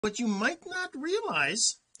What you might not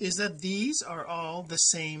realize is that these are all the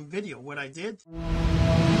same video. What I did, hey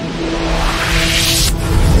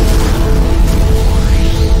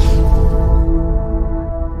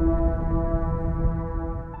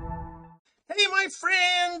my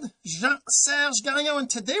friend Jean-Serge Gagnon, and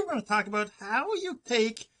today we're going to talk about how you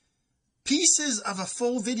take pieces of a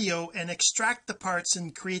full video and extract the parts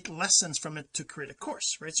and create lessons from it to create a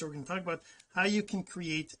course, right? So we're going to talk about how you can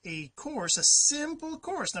create a course, a simple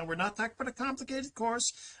course. Now we're not talking about a complicated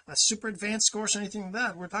course, a super advanced course, anything like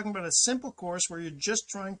that. We're talking about a simple course where you're just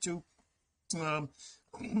trying to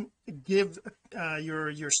give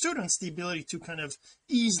your students the ability to kind of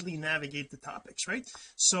easily navigate the topics, right?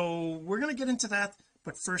 So we're going to get into that,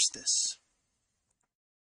 but first this.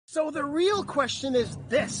 So the real question is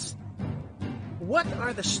this: what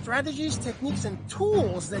are the strategies, techniques, and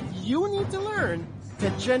tools that you need to learn to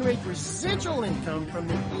generate residual income from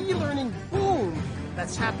the e-learning boom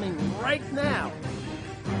that's happening right now?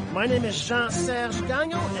 My name is Jean-Serge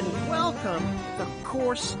Gagnon, and welcome to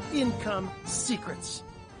Course Income Secrets.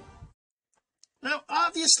 Now,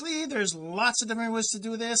 obviously, there's lots of different ways to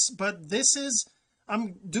do this, but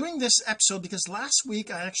I'm doing this episode because last week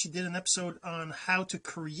I actually did an episode on how to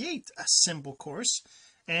create a simple course,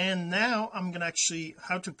 and now I'm going to actually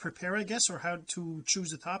how to prepare, I guess, or how to choose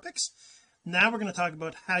the topics. Now we're going to talk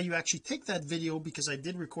about how you actually take that video, because I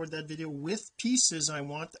did record that video with pieces I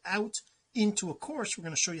want out into a course. We're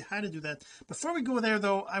going to show you how to do that. Before we go there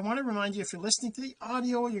though, I want to remind you, if you're listening to the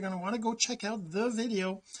audio, you're going to want to go check out the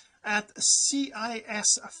video at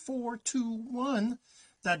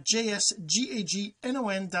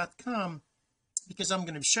cis421.jsgagnon.com, because I'm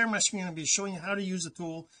going to share my screen and be showing you how to use the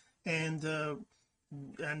tool, and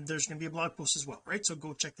there's going to be a blog post as well, right? So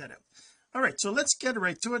go check that out. All right, so let's get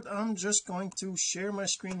right to it. I'm just going to share my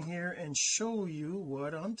screen here and show you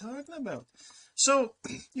what I'm talking about. So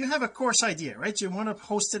you have a course idea, right? You want to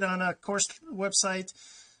post it on a course website,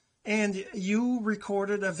 and you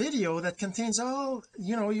recorded a video that contains all,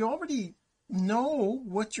 you already know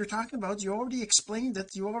what you're talking about, you already explained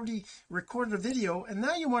it, you already recorded a video, and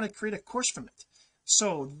now you want to create a course from it.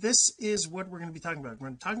 So this is what we're going to be talking about. We're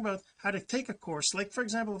going to talk about how to take a course. Like, for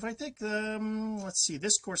example, if I take let's see,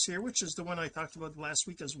 this course here, which is the one I talked about last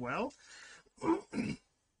week as well.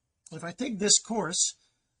 If I take this course,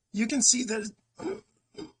 you can see that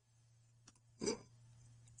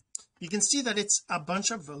it's a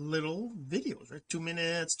bunch of little videos, right? 2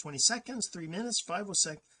 minutes, 20 seconds, 3 minutes, 5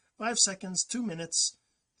 seconds, 2 minutes,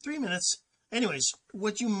 3 minutes. Anyways,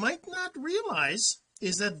 what you might not realize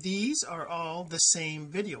is that these are all the same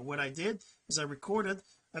video. What I did is I recorded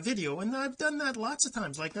a video, and I've done that lots of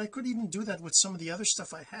times. Like, I could even do that with some of the other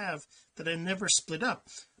stuff I have that I never split up.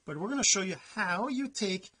 But we're going to show you how you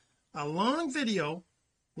take a long video.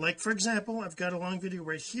 Like, for example, I've got a long video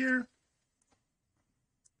right here.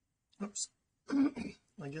 Oops.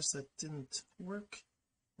 I guess that didn't work.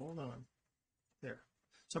 Hold on. There.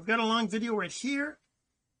 So I've got a long video right here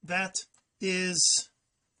that is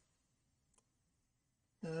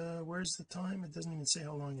where's the time? It doesn't even say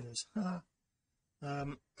how long it is. I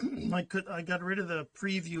got rid of the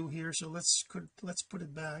preview here, so let's put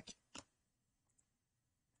it back.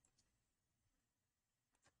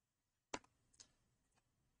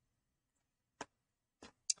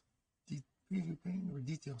 The preview pane or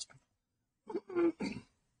details pane.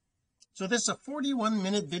 So this is a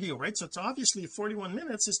 41-minute video, right? So it's obviously 41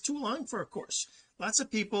 minutes is too long for a course. Lots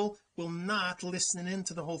of people will not listen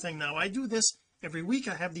into the whole thing. Now I do this every week.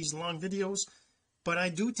 I have these long videos, but I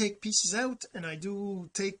do take pieces out, and I do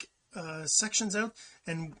take sections out,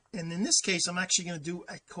 and in this case I'm actually going to do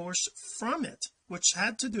a course from it, which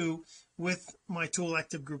had to do with my tool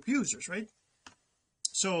active group users, right?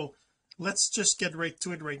 So let's just get right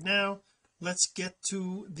to it right now. Let's get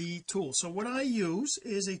to the tool. So what I use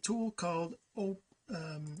is a tool called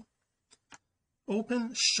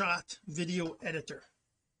OpenShot Video Editor.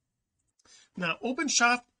 Now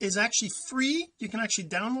OpenShot is actually free. You can actually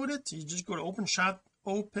download it. You just go to OpenShot,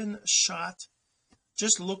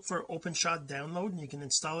 just look for OpenShot download, and you can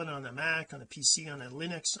install it on a Mac, on a PC, on a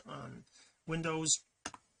Linux, on Windows.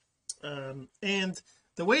 And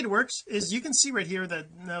the way it works is, you can see right here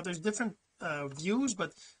that now there's different views,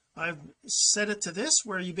 but I've set it to this,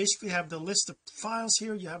 where you basically have the list of files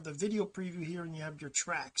here, you have the video preview here, and you have your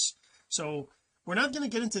tracks. So we're not going to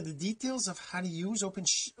get into the details of how to use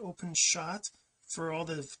OpenShot for all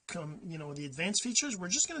the the advanced features. We're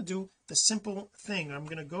just going to do the simple thing. I'm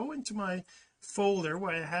going to go into my folder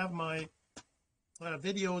where I have my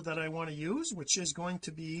video that I want to use, which is going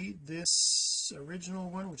to be this original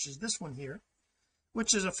one, which is this one here,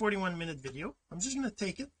 which is a 41-minute video. I'm just going to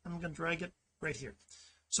take it, I'm going to drag it right here.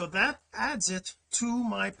 so that adds it to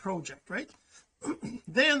my project, right?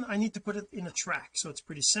 Then I need to put it in a track, so it's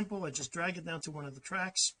pretty simple. I just drag it down to one of the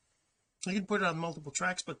tracks. I can put it on multiple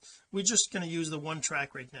tracks, but we're just going to use the one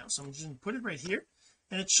track right now, so I'm just going to put it right here,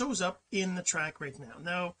 and it shows up in the track right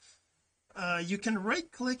now. You can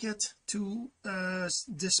right click it to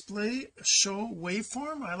display show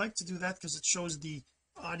waveform. I like to do that because it shows the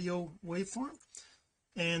audio waveform,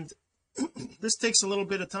 and this takes a little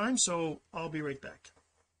bit of time, so I'll be right back.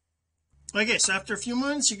 Okay, so after a few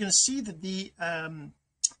moments you're going to see that the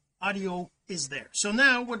audio is there. So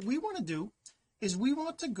now what we want to do is we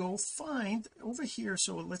want to go find over here,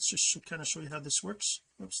 so let's just kind of show you how this works.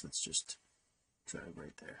 Oops, let's just drag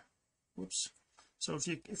right there. Whoops. So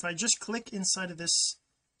if I just click inside of this,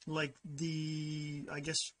 like the, I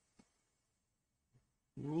guess,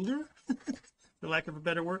 ruler for lack of a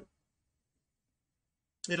better word,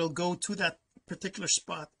 it'll go to that particular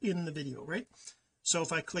spot in the video, right? So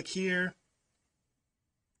if I click here,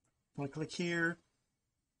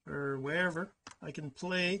 or wherever, I can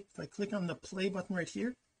play. If I click on the play button right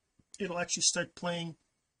here, it'll actually start playing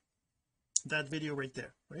that video right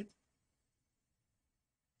there, right?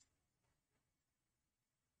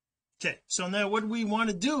 Okay, so now what we want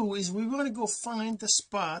to do is we want to go find the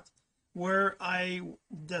spot where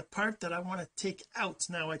the part that I want to take out.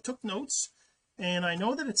 Now I took notes, and I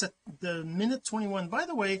know that it's at the minute 21. By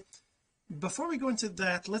the way, before we go into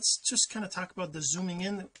that, let's just kind of talk about the zooming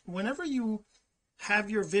in. Whenever you have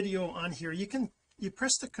your video on here, you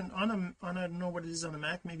press the I don't know what it is on the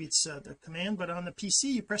Mac, maybe it's the command, but on the PC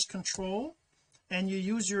you press control and you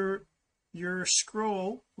use your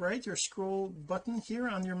scroll, right, your scroll button here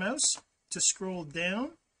on your mouse to scroll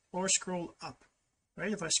down or scroll up,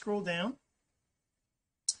 right? If I scroll down,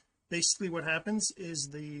 basically what happens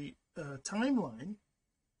is the timeline,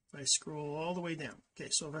 if I scroll all the way down, okay,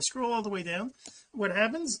 so if I scroll all the way down, what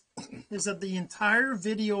happens is that the entire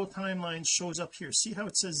video timeline shows up here. See how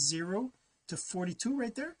it says 0 to 42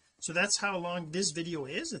 right there? So that's how long this video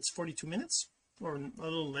is. It's 42 minutes or a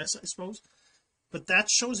little less, I suppose, but that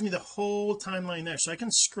shows me the whole timeline there. So I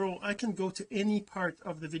can scroll, I can go to any part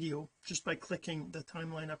of the video just by clicking the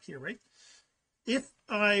timeline up here, right? If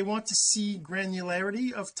I want to see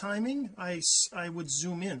granularity of timing, I would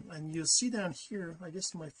zoom in, and you'll see down here, I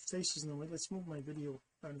guess my face is in the way. Let's move my video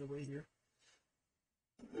out of the way here.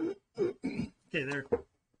 Okay, there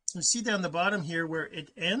you see down the bottom here where it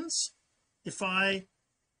ends. If I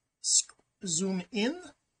zoom in,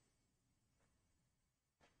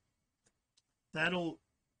 that'll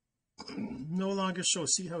no longer show.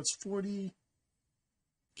 See how it's 40,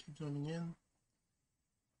 keep zooming in.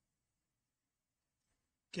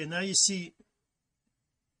 Okay, now you see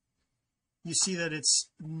that it's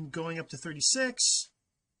going up to 36.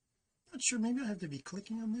 Not sure, maybe I have to be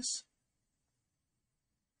clicking on this.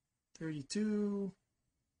 32.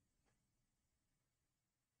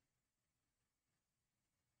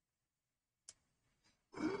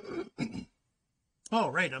 Oh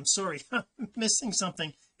right, I'm sorry. I'm missing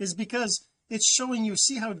something. Is because it's showing you,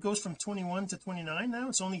 see how it goes from 21 to 29 now?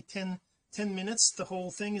 It's only 10 minutes. The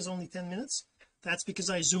whole thing is only 10 minutes. That's because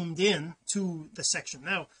I zoomed in to the section.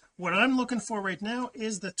 Now what I'm looking for right now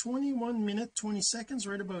is the 21 minute 20 seconds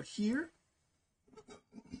right about here,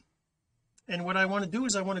 and what I want to do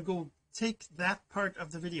is I want to go take that part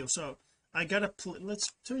of the video. So I gotta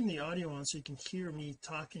let's turn the audio on so you can hear me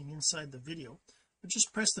talking inside the video. I'll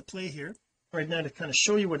just press the play here right now to kind of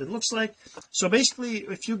show you what it looks like. So basically,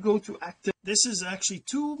 if you go to active, this is actually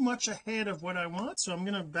too much ahead of what I want, so I'm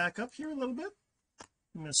going to back up here a little bit.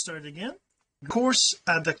 I'm going to start again. Of course,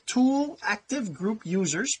 the tool active group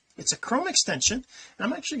users, it's a Chrome extension.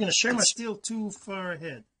 I'm actually going to share my, still too far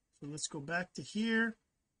ahead, so let's go back to here.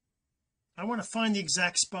 I want to find the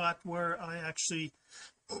exact spot where I actually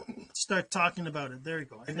start talking about it. There you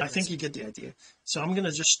go. I think you get the idea. So I'm going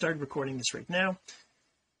to just start recording this right now,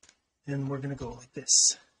 and we're going to go like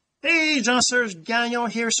this. Hey, Jean-Serge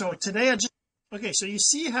Gagnon here. So today okay, so you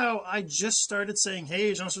see how I just started saying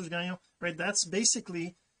hey, Jean-Serge Gagnon, right? That's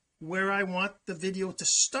basically where I want the video to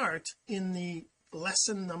start in the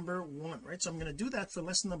lesson number 1, right? So I'm going to do that for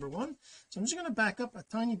lesson number 1. So I'm just going to back up a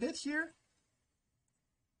tiny bit here.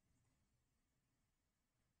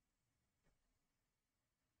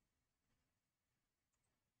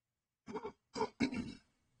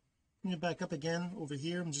 I'm going to back up again over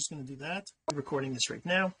here. I'm just going to do that. I'm recording this right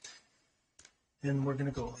now, and we're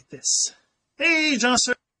going to go like this. Hey,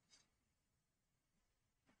 Jean-Serge.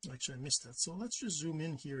 Actually, I missed that, so let's just zoom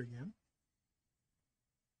in here again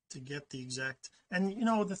to get the exact. And you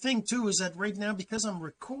know, the thing too is that right now, because I'm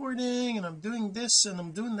recording and I'm doing this and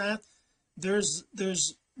I'm doing that, there's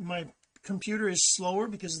my computer is slower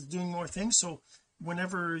because it's doing more things, so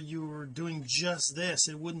whenever you're doing just this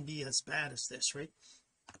it wouldn't be as bad as this, right?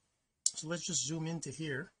 So let's just zoom into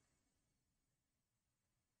here.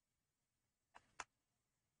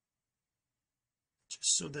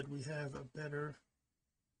 Just so that we have a better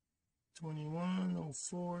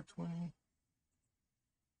 210420.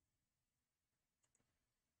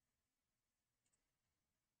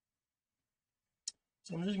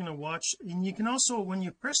 So I'm just going to watch, and you can also, when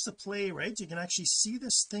you press the play, right, you can actually see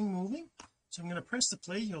this thing moving. So I'm going to press the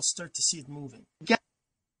play, you'll start to see it moving.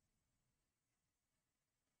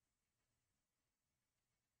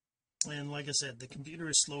 And like I said, the computer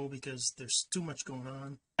is slow because there's too much going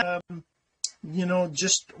on. You know,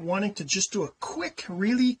 just wanting to just do a quick,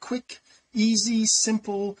 really quick, easy,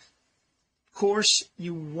 simple course.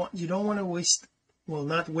 You don't want to waste, well,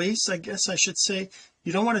 not waste, I guess I should say,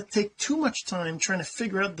 you don't want to take too much time trying to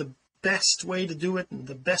figure out the best way to do it and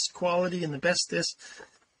the best quality and the best this.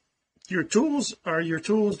 Your tools are your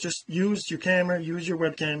tools. Just use your camera, use your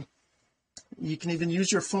webcam. You can even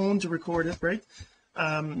use your phone to record it, right?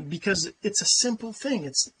 Because it's a simple thing.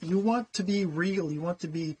 It's, you want to be real, you want to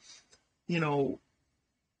be, you know,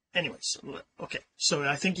 anyways. Okay, so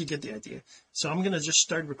I think you get the idea. So I'm going to just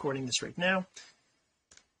start recording this right now,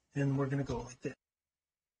 and we're going to go like this.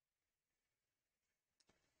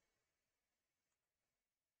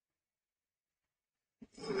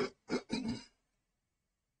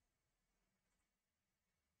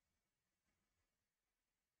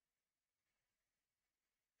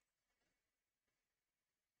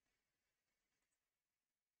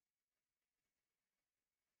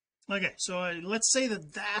 Okay, so let's say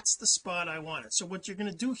that that's the spot I wanted. So what you're going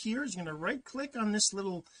to do here is you're going to right click on this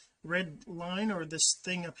little red line or this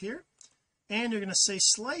thing up here, and you're going to say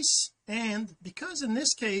slice. And because in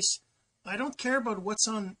this case I don't care about what's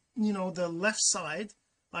on, you know, the left side,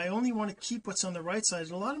 I only want to keep what's on the right side.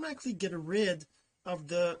 It'll automatically get rid of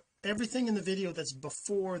the everything in the video that's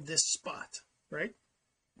before this spot, right?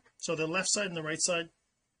 So the left side and the right side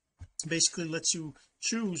basically lets you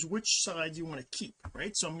choose which side you want to keep,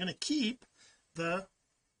 right? So I'm going to keep the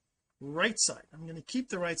right side. I'm going to keep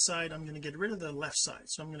the right side. I'm going to get rid of the left side.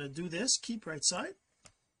 So I'm going to do this, keep right side,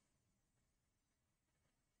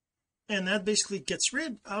 and that basically gets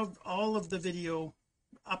rid of all of the video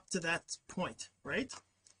up to that point, right?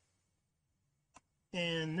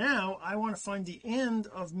 And now I want to find the end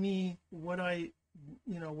of me, what I,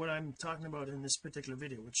 you know, what I'm talking about in this particular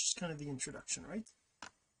video, which is kind of the introduction, right?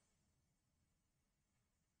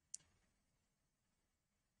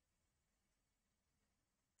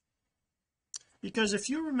 Because if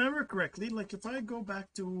you remember correctly, like if I go back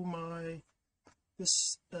to my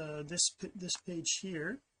this page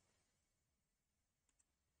here,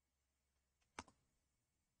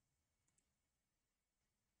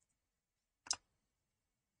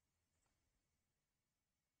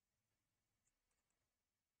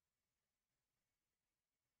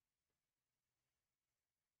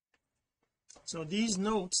 so these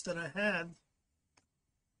notes that I had,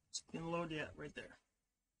 it's gonna load yet right there.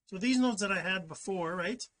 So these notes that I had before,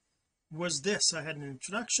 right, was this. I had an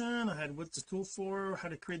introduction, I had what's the tool for, how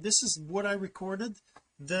to create. This is what I recorded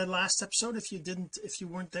the last episode if you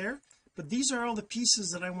weren't there. But these are all the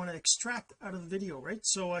pieces that I want to extract out of the video, right?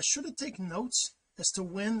 So I should have taken notes as to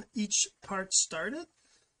when each part started,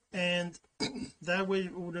 and that way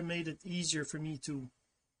it would have made it easier for me to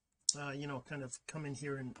you know, kind of come in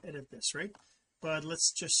here and edit this, right? But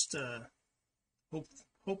let's just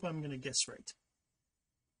hope I'm going to guess right.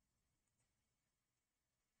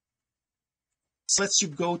 Lets you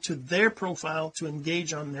go to their profile to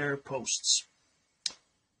engage on their posts.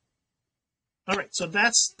 All right, so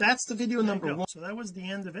that's the video number one. So that was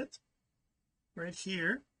the end of it right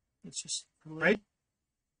here. It's just right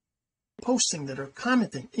posting that are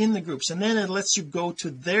commenting in the groups, and then it lets you go to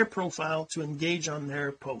their profile to engage on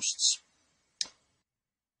their posts.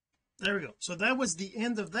 There we go. So that was the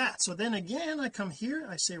end of that. So then again, I come here,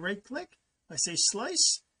 I say right click, I say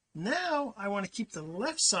slice. Now I want to keep the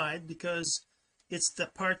left side because it's the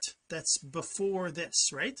part that's before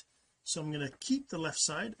this, right? So I'm going to keep the left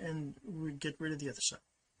side and get rid of the other side.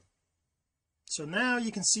 So now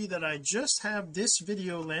you can see that I just have this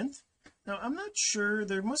video length. Now I'm not sure,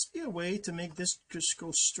 there must be a way to make this just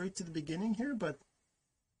go straight to the beginning here, but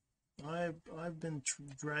I've been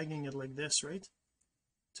dragging it like this, right,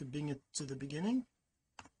 to bring it to the beginning,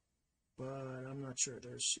 but I'm not sure.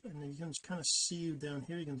 There's, and you can kind of see down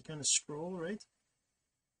here, you can kind of scroll, right?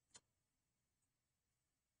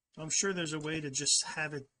 I'm sure there's a way to just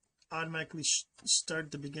have it automatically start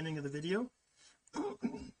at the beginning of the video.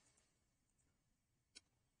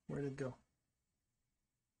 Where did it go?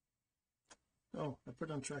 Oh, I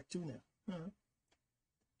put on track 2 now.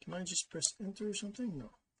 Can I just press enter or something?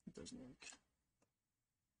 No, it doesn't work.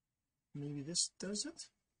 Maybe this does it.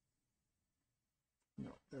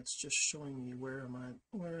 No, that's just showing me where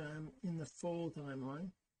I'm in the fold that I'm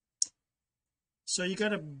on. So you got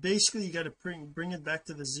to bring it back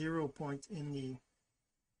to the 0 point in the,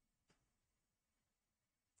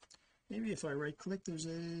 maybe if I right click there's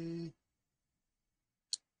a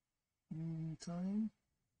time.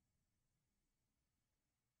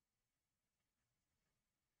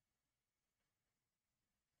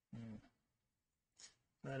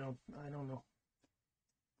 I don't know.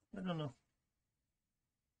 I don't know.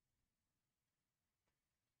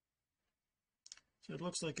 So it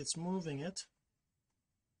looks like it's moving it.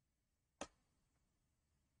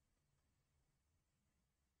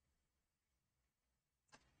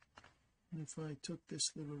 If I took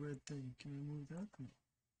this little red thing, can I move that? No.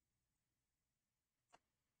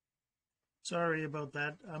 Sorry about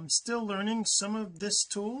that. I'm still learning some of this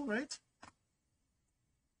tool, right?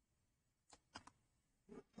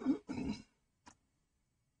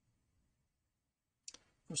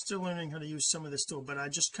 I'm still learning how to use some of this tool, but I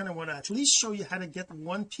just kind of want to at least show you how to get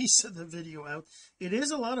one piece of the video out. It is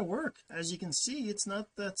a lot of work, as you can see. It's not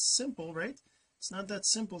that simple, right? It's not that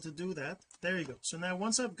simple to do that. There you go. So now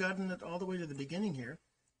once I've gotten it all the way to the beginning here,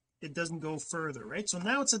 it doesn't go further, right? So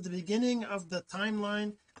now it's at the beginning of the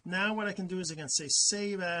timeline. Now what I can do is I can say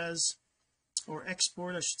save as, or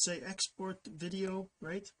export, I should say export video,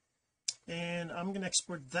 right? And I'm going to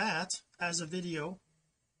export that as a video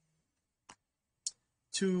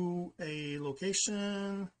to a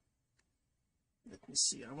location. Let me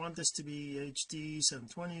see, I want this to be HD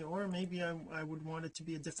 720, or maybe I would want it to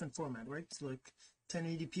be a different format, right? Like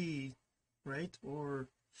 1080p, right? Or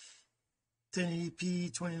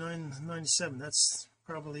 1080p 2997. That's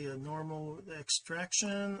probably a normal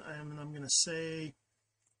extraction. And I'm going to say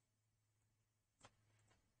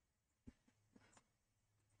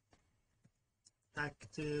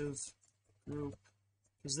active group,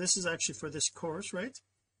 because this is actually for this course, right?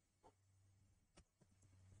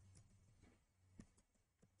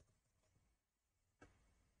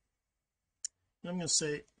 I'm going to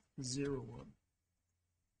say 01.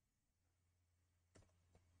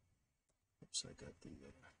 Oops, I got the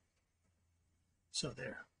so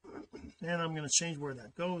there. And I'm going to change where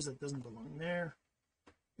that goes. That doesn't belong there.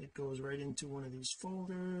 It goes right into one of these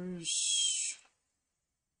folders.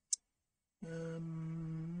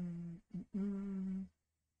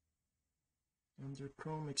 Under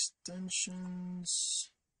Chrome extensions,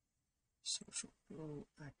 social pro,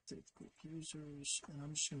 active group users, and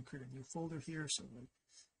I'm just going to create a new folder here. So like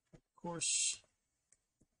course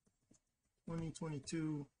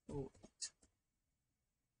 2022 08.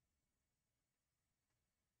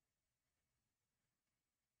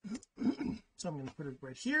 So I'm going to put it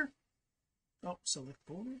right here. Oh, select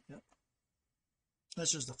folder. Yep,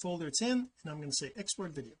 that's just the folder it's in, and I'm going to say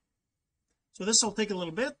export video. So this will take a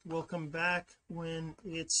little bit. We'll come back when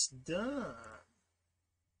it's done,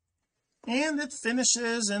 and it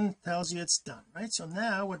finishes and tells you it's done, right? So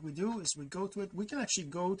now what we do is we go to it. We can actually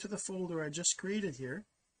go to the folder I just created here.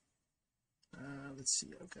 Let's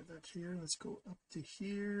see, I've got that here. Let's go up to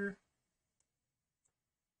here.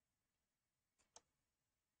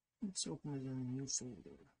 Let's open it in a new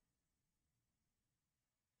folder,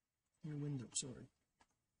 new window, sorry.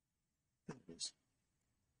 There it is.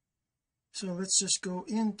 So let's just go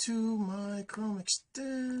into my Chrome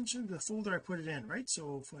extension, the folder I put it in, right?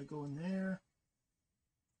 So if I go in there,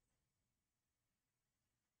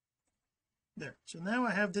 there, so now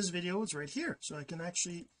I have this video. It's right here, so I can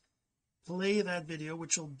actually play that video,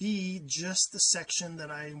 which will be just the section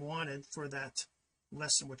that I wanted for that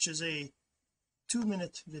lesson, which is a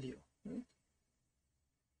 2-minute video, right?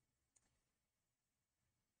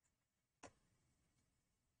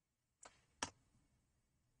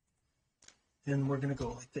 And we're going to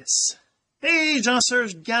go like this. Hey,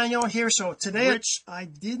 Jean-Serge, Gagnon here. So today, which I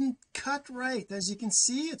didn't cut right, as you can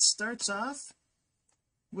see, it starts off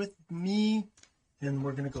with me, and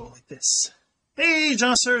we're going to go like this. Hey,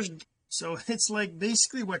 Jean-Serge. So it's like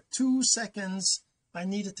basically what, 2 seconds. I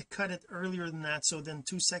needed to cut it earlier than that, so then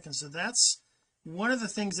 2 seconds. So that's one of the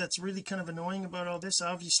things that's really kind of annoying about all this.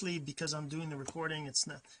 Obviously, because I'm doing the recording, it's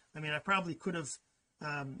not, I mean, I probably could have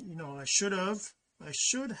I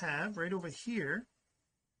should have right over here,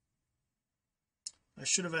 I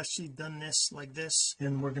should have actually done this like this,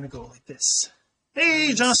 and we're going to go like this.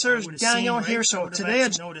 Hey, Jean-Serge, Gagnon here. So today I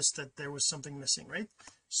noticed that there was something missing, right?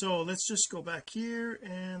 So let's just go back here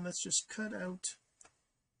and let's just cut out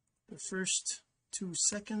the first 2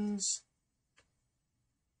 seconds,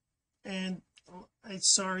 and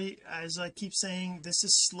sorry, as I keep saying, this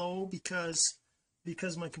is slow because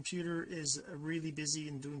my computer is really busy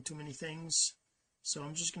and doing too many things. So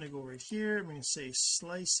I'm just going to go right here. I'm going to say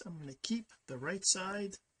slice. I'm going to keep the right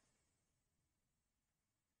side,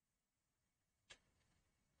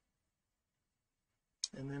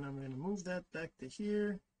 and then I'm going to move that back to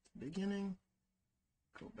here, to the beginning,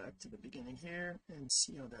 go back to the beginning here, and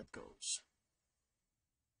see how that goes.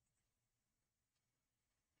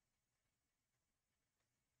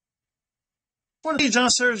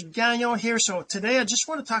 Jean-Serge Gagnon here. So today I just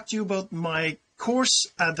want to talk to you about my course,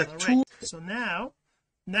 the tool. So now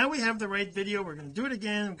we have the right video. We're going to do it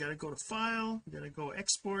again. We've got to go to file, we've got to go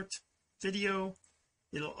export video.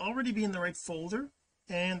 It'll already be in the right folder,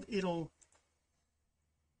 and it'll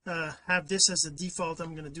have this as the default.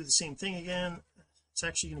 I'm going to do the same thing again. It's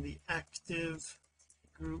actually going to be active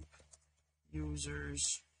group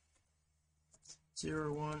users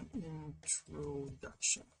 01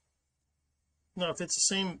 introduction. Now if it's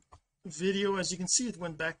the same video, as you can see, it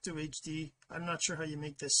went back to HD. I'm not sure how you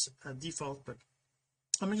make this default, but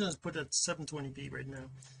I'm going to just put it at 720p right now.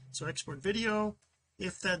 So export video.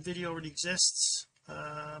 If that video already exists,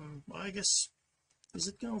 I guess, is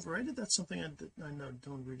it going to overwrite it? That's something I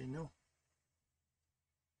don't really know.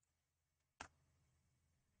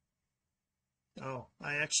 Oh,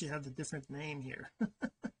 I actually have the different name here.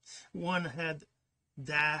 One had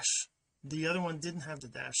dash, the other one didn't have the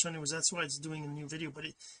dash. So anyways, that's why it's doing a new video. But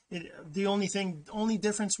the only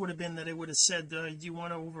difference would have been that it would have said, do you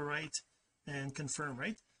want to overwrite and confirm,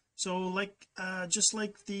 right? So like just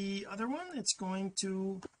like the other one, it's going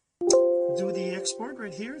to do the export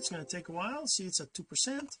right here. It's going to take a while. See, it's at 2%,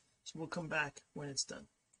 so we'll come back when it's done.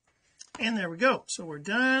 And there we go. So we're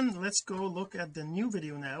done. Let's go look at the new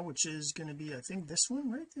video now, which is going to be, I think, this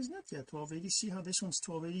one, right? Isn't it? Yeah, 1280. See how this one's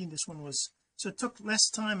 1280 and this one was, so it took less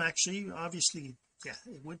time actually. Obviously, yeah,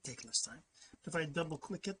 it would take less time. But if I double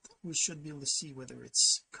click it, we should be able to see whether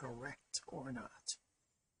it's correct or not.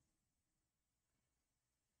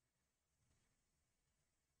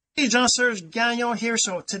 Hey, Jean-Serge Gagnon here.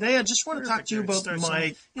 So today I just want to talk to you about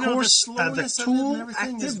my course, the tool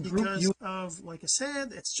active group because of, like I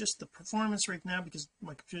said, it's just the performance right now because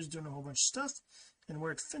my computer's doing a whole bunch of stuff, and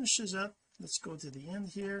where it finishes up, let's go to the end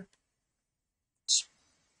here,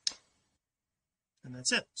 and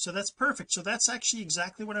that's it. So that's perfect. So that's actually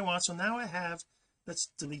exactly what I want. So now I have,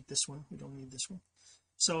 let's delete this one, we don't need this one.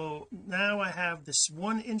 So now I have this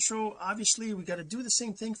one intro. Obviously we got to do the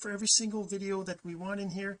same thing for every single video that we want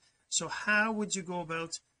in here. So how would you go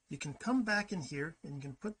about, you can come back in here and you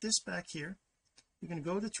can put this back here. You can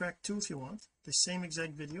go to track 2 if you want the same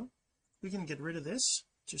exact video. We can get rid of this,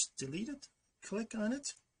 just delete it, click on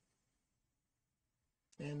it,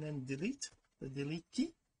 and then delete, the delete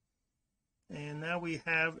key, and now we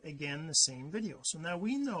have again the same video. So now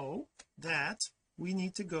we know that we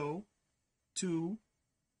need to go to,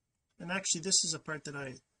 and actually this is a part that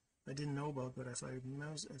I didn't know about, but if I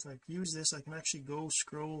use this, I can actually go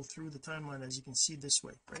scroll through the timeline, as you can see this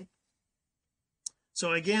way, right?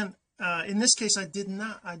 So again, in this case I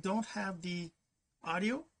don't have the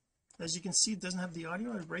audio. As you can see, it doesn't have the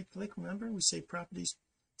audio. I right click, remember we say properties,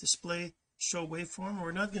 display, show waveform.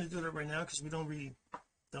 We're not going to do that right now because we don't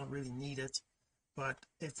really need it. But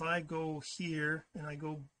if I go here and I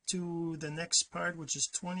go to the next part, which is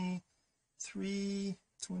 23,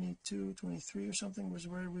 22, 23 or something was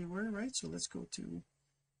where we were, right? So let's go to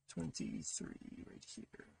 23 right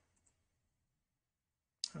here.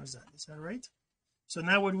 How's that? Is that right? So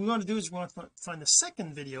now what we want to do is we want to find the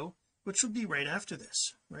second video, which would be right after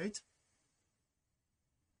this, right?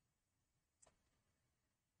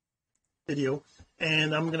 Video,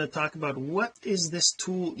 and I'm going to talk about what is this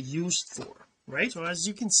tool used for, right? So as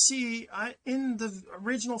you can see, in the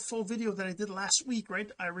original full video that I did last week,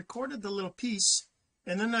 right, I recorded the little piece,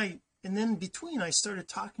 and then between I started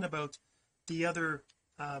talking about the other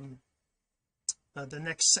the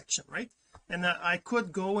next section, right? And I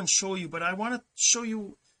could go and show you, but I want to show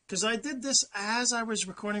you because I did this as I was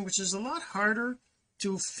recording, which is a lot harder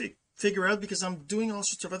to figure out because I'm doing all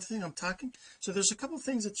sorts of other things, I'm talking. So there's a couple of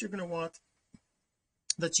things that you're going to want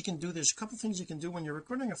that you can do. There's a couple of things you can do when you're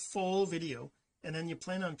recording a full video and then you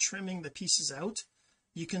plan on trimming the pieces out.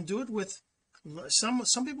 You can do it with some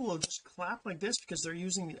people will just clap like this because they're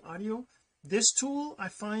using the audio. This tool I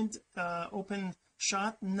find open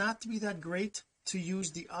shot not to be that great to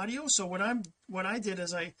use the audio. So what I did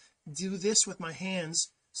is I do this with my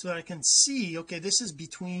hands so that I can see, okay, this is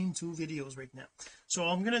between two videos right now. So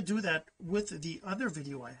I'm going to do that with the other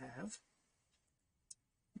video I have.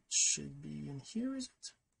 It should be in here, is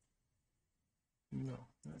it? No,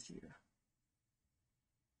 not here.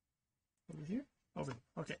 over here, over here.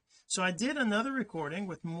 Okay, so I did another recording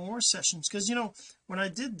with more sessions, because you know when I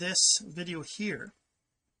did this video here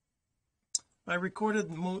I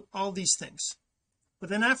recorded all these things, but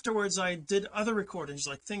then afterwards I did other recordings,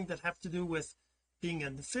 like things that have to do with being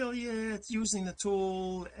an affiliate, using the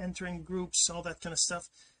tool, entering groups, all that kind of stuff,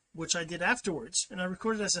 which I did afterwards, and I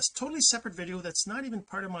recorded as a totally separate video that's not even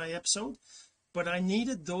part of my episode, but I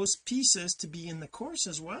needed those pieces to be in the course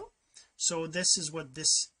as well. So this is what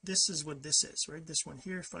this is, right? This one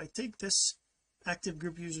here, if I take this active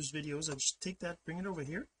group users videos, I just take that, bring it over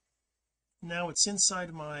here. Now it's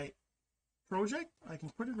inside my project. I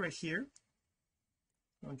can put it right here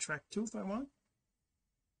on track 2 if I want.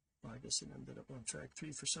 Well, I guess it ended up on track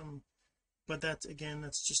 3 for some, but that again,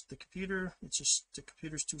 that's just the computer. It's just the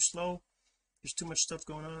computer's too slow. There's too much stuff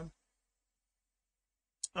going on.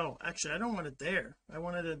 Oh, actually I don't want it there. I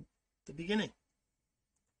wanted it at the beginning.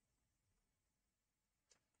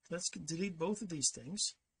 Let's delete both of these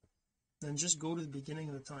things, then just go to the beginning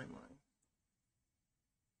of the timeline.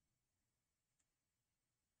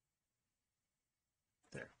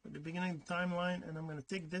 There, at the beginning of the timeline, and I'm going to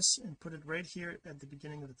take this and put it right here at the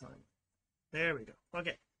beginning of the timeline. There we go.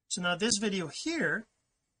 Okay, so now this video here,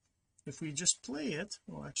 if we just play it,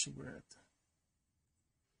 well actually we're at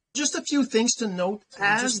just a few things to note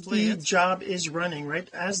as the job is running, right?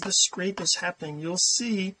 As the scrape is happening, you'll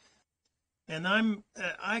see, and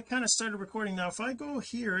I kind of started recording now. If I go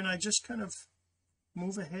here and I just kind of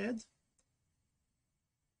move ahead,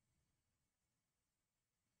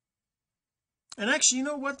 and actually you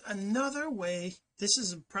know what, another way, this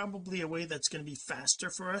is probably a way that's going to be faster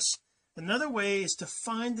for us. Another way is to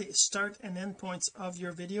find the start and end points of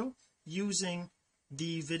your video using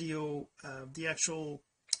the video, the actual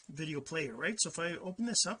video player, right? So if I open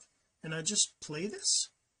this up and I just play this,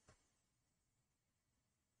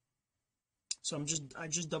 so I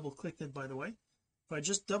just double clicked it, by the way. If I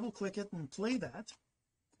just double click it and play that,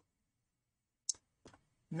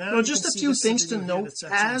 now well, just a few things to note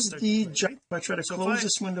as the job. If I try to close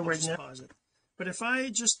this window right now, pause it. But if I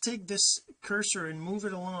just take this cursor and move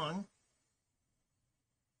it along,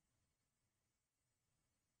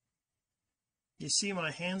 you see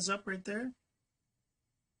my hands up right there.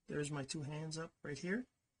 There's my 2 hands up right here.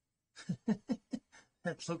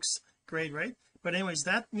 That looks great, right? But anyways,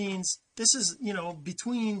 that means this is, you know,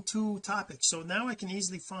 between 2 topics. So now I can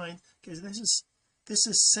easily find, because this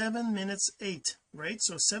is 7 minutes 8, right?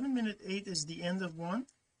 So 7 minute 8 is the end of one,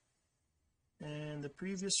 and the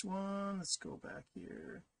previous one, let's go back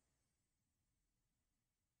here.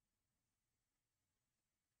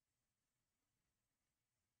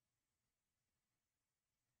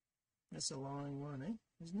 That's a long one,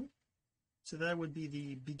 isn't it? So that would be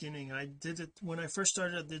the beginning. I did it when I first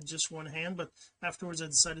started, I did just one hand, but afterwards I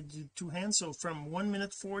decided to do 2 hands. So from 1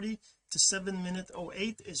 minute 40 to 7 minute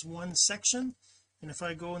 08 is one section, and if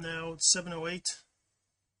I go now 7:08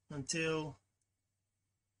 until,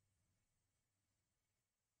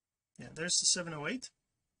 yeah, there's the 7:08,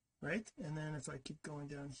 right? And then if I keep going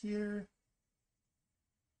down here,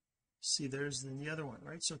 see there's the other one,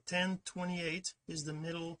 right? So 10:28 is the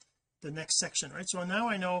middle, the next section, right? So now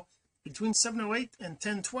I know between 7:08 and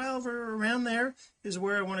 10:12 or around there is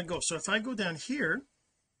where I want to go. So if I go down here,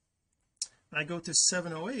 I go to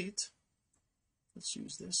 7:08, let's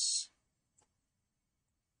use this,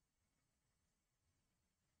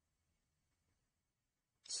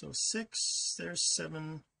 so 6, there's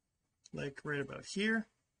 7, like right about here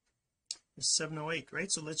is 7:08,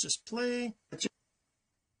 right? So let's just play.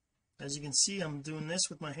 As you can see, I'm doing this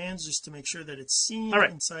with my hands just to make sure that it's seen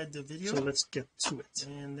inside the video. So let's get to it,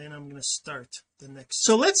 and then I'm going to start the next.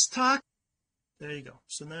 So let's talk. There you go.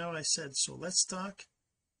 So now I said, so let's talk.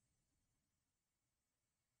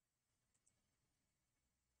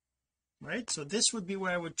 Right, so this would be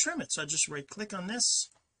where I would trim it. So I just right click on this,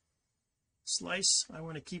 slice. I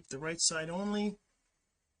want to keep the right side only,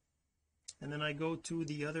 and then I go to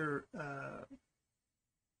the other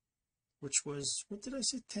which was, what did I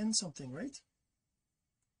say, 10 something, right?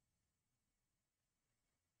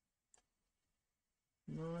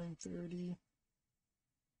 9:30.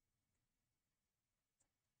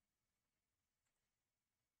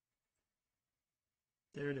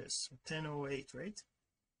 There it is, 10:08, right?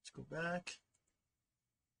 Let's go back.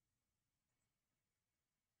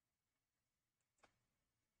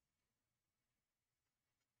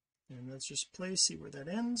 And let's just play, see where that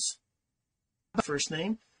ends. First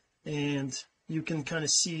name, and you can kind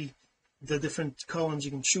of see the different columns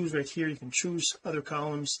you can choose right here. You can choose other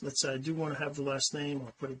columns. Let's say I do want to have the last name,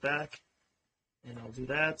 I'll put it back, and I'll do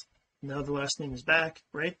that. Now the last name is back,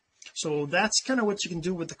 right? So that's kind of what you can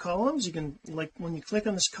do with the columns. You can, like, when you click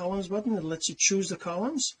on this columns button, it lets you choose the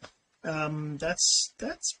columns.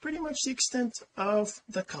 That's pretty much the extent of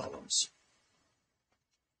the columns.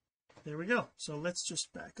 There we go. So let's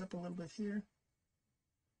just back up a little bit here,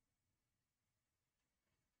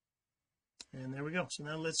 and there we go. So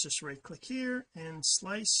now let's just right click here and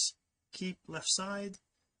slice, keep left side.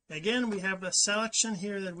 Again, we have a selection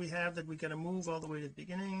here that we got to move all the way to the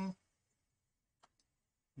beginning.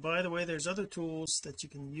 By the way, there's other tools that you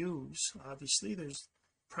can use. Obviously there's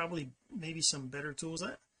probably maybe some better tools.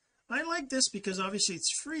 I like this because obviously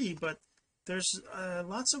it's free, but there's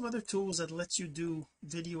lots of other tools that let you do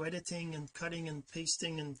video editing and cutting and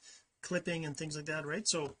pasting and clipping and things like that, right?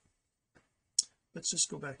 So let's just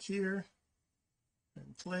go back here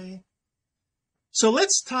and play. So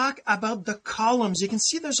let's talk about the columns. You can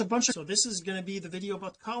see there's a bunch of, so this is going to be the video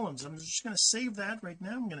about columns. I'm just going to save that right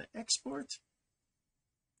now. I'm going to export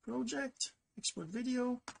project, export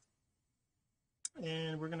video,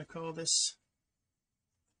 and we're going to call this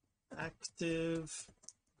active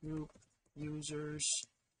group users.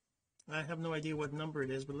 I have no idea what number it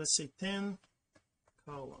is, but let's say 10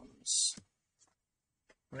 columns,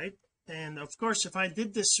 right? And of course, if I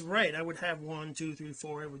did this right, I would have 1 2 3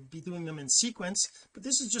 4. I would be doing them in sequence, but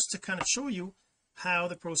this is just to kind of show you how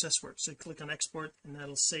the process works. So click on export, and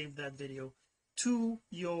that'll save that video to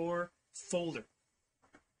your folder.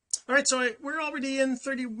 All right, so we're already in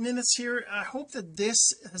 30 minutes here. I hope that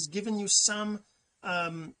this has given you some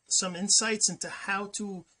insights into how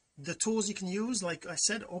to, the tools you can use. Like I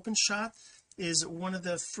said, OpenShot is one of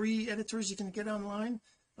the free editors you can get online.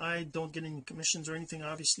 I don't get any commissions or anything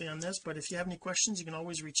obviously on this, but if you have any questions, you can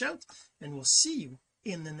always reach out, and we'll see you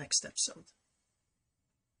in the next episode.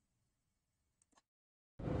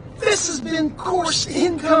 This has been Course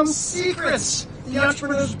Income Secrets, the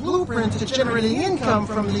entrepreneur's blueprint to generating income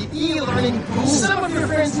from the e-learning boom. Some of your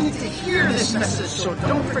friends need to hear this message, so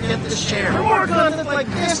don't forget to share. For more content like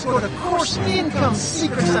this, go to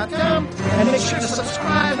CourseIncomeSecrets.com and make sure to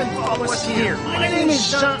subscribe and follow us here. My name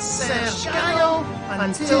is Jean-Serge Gagnon.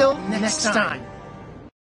 Until next time.